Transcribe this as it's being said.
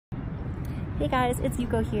Hey guys, it's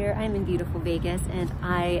Yuko here. I'm in beautiful Vegas and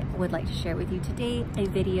I would like to share with you today a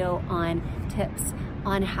video on tips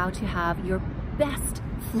on how to have your best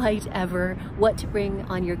flight ever, what to bring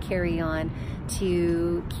on your carry-on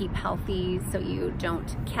to keep healthy so you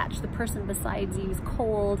don't catch the person beside you's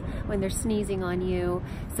cold when they're sneezing on you,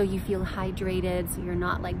 so you feel hydrated, so you're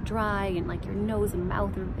not like dry and like your nose and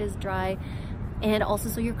mouth is dry. And also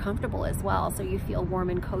so you're comfortable as well, so you feel warm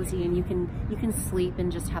and cozy and you can sleep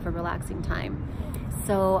and just have a relaxing time.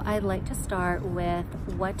 So I'd like to start with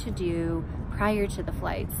what to do prior to the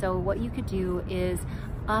flight. So what you could do is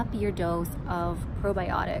up your dose of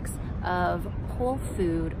probiotics, of whole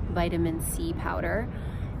food vitamin C powder,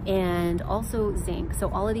 and also zinc. So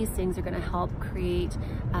all of these things are going to help create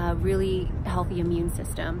a really healthy immune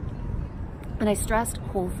system. And I stressed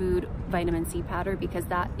whole food vitamin C powder because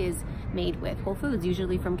that is made with whole foods,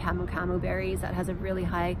 usually from camu berries. That has a really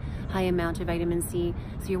high amount of vitamin C.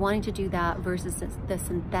 So you're wanting to do that versus the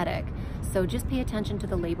synthetic. So just pay attention to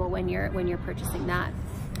the label when you're purchasing that,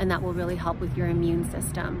 and that will really help with your immune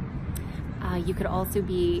system. You could also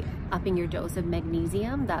be upping your dose of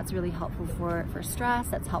magnesium. That's really helpful for stress.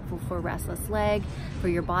 That's helpful for restless leg, for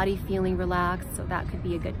your body feeling relaxed. So that could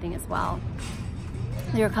be a good thing as well.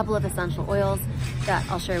 There are a couple of essential oils that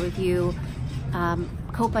I'll share with you.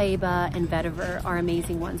 Copaiba and vetiver are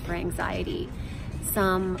amazing ones for anxiety.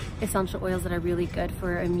 Some essential oils that are really good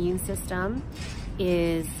for our immune system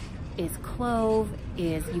is clove,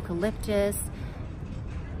 is eucalyptus,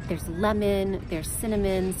 there's lemon, there's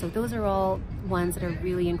cinnamon. So those are all ones that are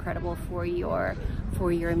really incredible for your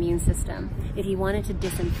immune system. If you wanted to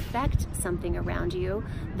disinfect something around you,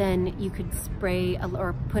 then you could spray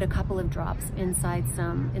or put a couple of drops inside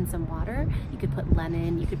in some water. You could put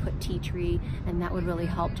lemon, you could put tea tree, and that would really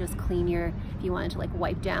help just clean if you wanted to like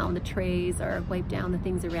wipe down the trays or wipe down the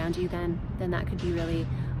things around you, then that could be really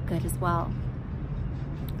good as well.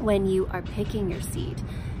 When you are picking your seat,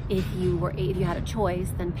 if you had a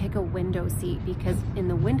choice, then pick a window seat, because in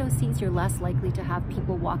the window seats, you're less likely to have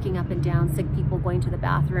people walking up and down, sick people going to the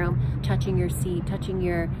bathroom, touching your seat, touching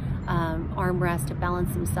your armrest to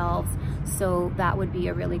balance themselves. So that would be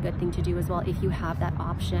a really good thing to do as well if you have that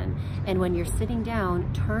option. And when you're sitting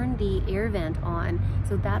down, turn the air vent on.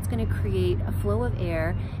 So that's going to create a flow of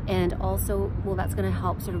air, and also, well, that's going to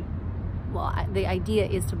help sort of, well, the idea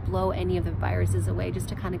is to blow any of the viruses away, just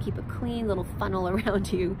to kind of keep a clean little funnel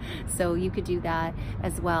around you. So you could do that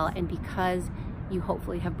as well. And because you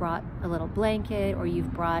hopefully have brought a little blanket, or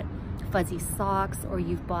you've brought fuzzy socks, or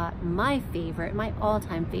you've bought my favorite, my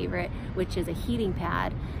all-time favorite, which is a heating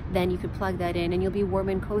pad, then you could plug that in and you'll be warm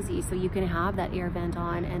and cozy. So you can have that air vent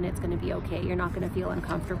on and it's going to be okay. You're not going to feel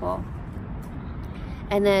uncomfortable.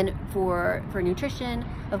 And then for nutrition,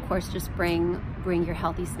 of course, just bring your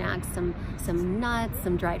healthy snacks, some nuts,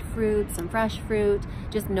 some dried fruit, some fresh fruit,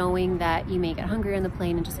 just knowing that you may get hungry on the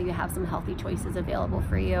plane, and just so you have some healthy choices available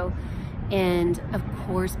for you. And of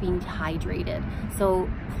course, being hydrated. So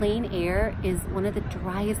plane air is one of the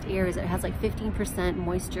driest airs. It has like 15%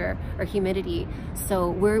 moisture or humidity. So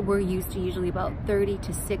we're used to usually about 30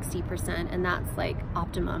 to 60%, and that's like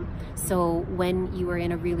optimum. So when you are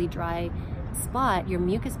in a really dry spot, your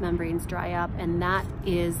mucous membranes dry up, and that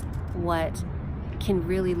is what can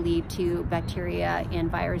really lead to bacteria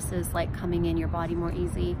and viruses like coming in your body more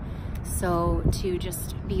easily. So to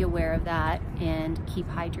just be aware of that and keep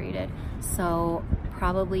hydrated. So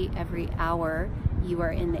probably every hour you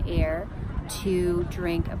are in the air, to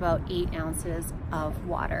drink about 8 ounces of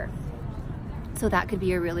water. So that could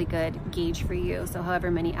be a really good gauge for you. So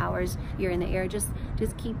however many hours you're in the air, just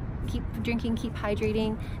keep drinking, keep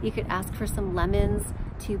hydrating. You could ask for some lemons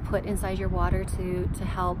to put inside your water to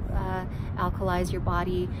help alkalize your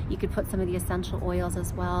body. You could put some of the essential oils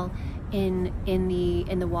as well in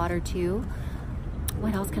the water too.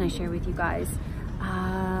 What else can I share with you guys?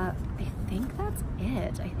 I think that's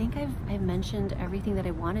it. I think I've mentioned everything that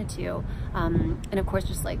I wanted to, and of course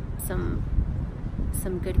just like some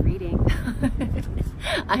good reading.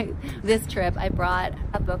 This trip I brought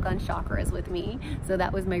a book on chakras with me, so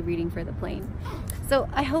that was my reading for the plane. So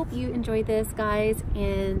I hope you enjoyed this, guys,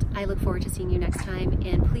 and I look forward to seeing you next time.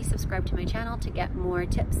 And please subscribe to my channel to get more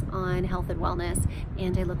tips on health and wellness,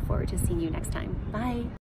 and I look forward to seeing you next time. Bye.